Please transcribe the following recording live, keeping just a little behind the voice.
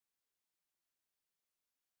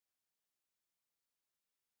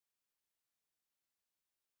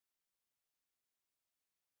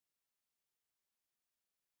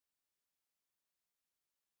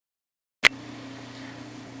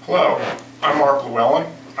Hello, I'm Mark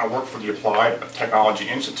Llewellyn. I work for the Applied Technology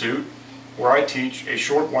Institute, where I teach a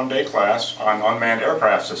short one-day class on unmanned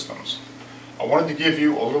aircraft systems. I wanted to give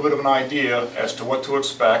you a little bit of an idea as to what to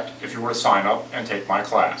expect if you were to sign up and take my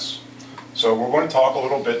class. So we're going to talk a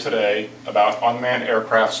little bit today about unmanned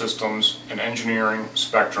aircraft systems and engineering,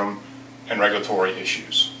 spectrum, and regulatory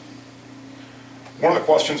issues. One of the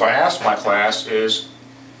questions I ask my class is,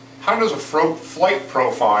 how does a flight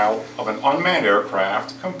profile of an unmanned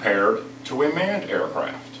aircraft compared to a manned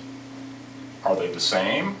aircraft? Are they the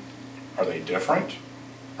same? Are they different?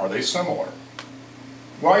 Are they similar?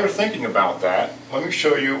 While you're thinking about that, let me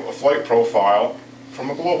show you a flight profile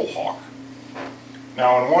from a Global Hawk.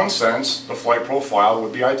 Now, in one sense, the flight profile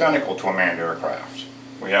would be identical to a manned aircraft.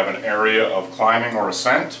 We have an area of climbing or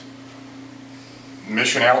ascent,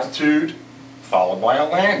 mission altitude, followed by a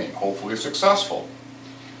landing, hopefully successful.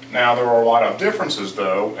 Now, there are a lot of differences,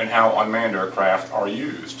 though, in how unmanned aircraft are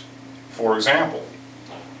used. For example,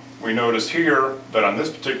 we notice here that on this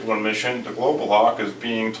particular mission, the Global Hawk is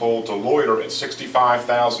being told to loiter at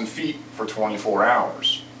 65,000 feet for 24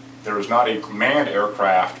 hours. There is not a manned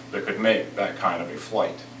aircraft that could make that kind of a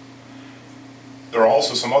flight. There are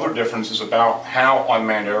also some other differences about how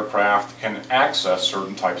unmanned aircraft can access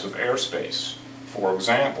certain types of airspace. For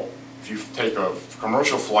example, if you take a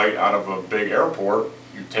commercial flight out of a big airport,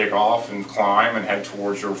 you take off and climb and head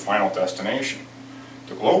towards your final destination.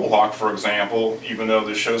 The Global Hawk, for example, even though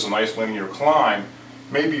this shows a nice linear climb,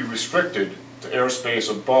 may be restricted to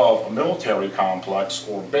airspace above a military complex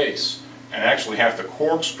or base, and actually have to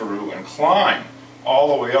corkscrew and climb all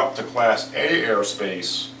the way up to Class A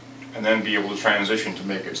airspace and then be able to transition to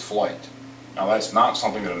make its flight. Now, that's not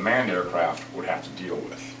something that a manned aircraft would have to deal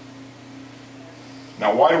with.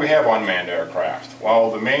 Now, why do we have unmanned aircraft? Well,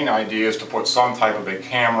 the main idea is to put some type of a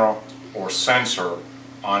camera or sensor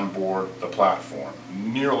on board the platform.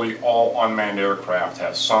 Nearly all unmanned aircraft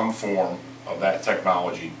have some form of that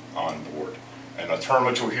technology on board. And a term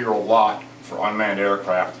that you'll hear a lot for unmanned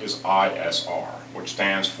aircraft is ISR, which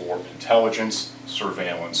stands for Intelligence,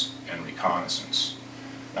 Surveillance, and Reconnaissance.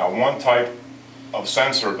 Now, one type of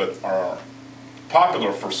sensor that are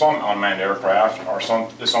popular for some unmanned aircraft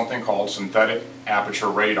is something called synthetic aperture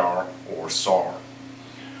radar, or SAR.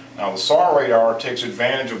 Now, the SAR radar takes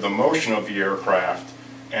advantage of the motion of the aircraft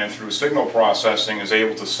and through signal processing is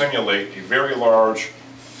able to simulate a very large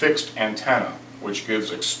fixed antenna, which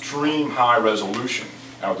gives extreme high resolution.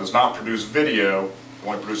 Now, it does not produce video, it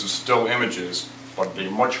only produces still images, but at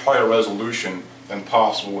a much higher resolution than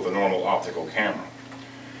possible with a normal optical camera.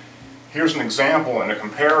 Here's an example and a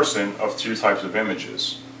comparison of two types of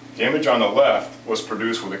images. The image on the left was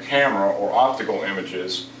produced with a camera or optical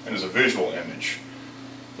images and is a visual image.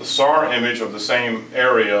 The SAR image of the same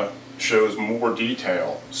area shows more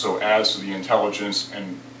detail, so adds to the intelligence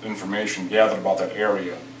and information gathered about that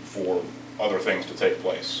area for other things to take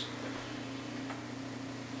place.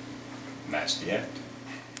 And that's the end.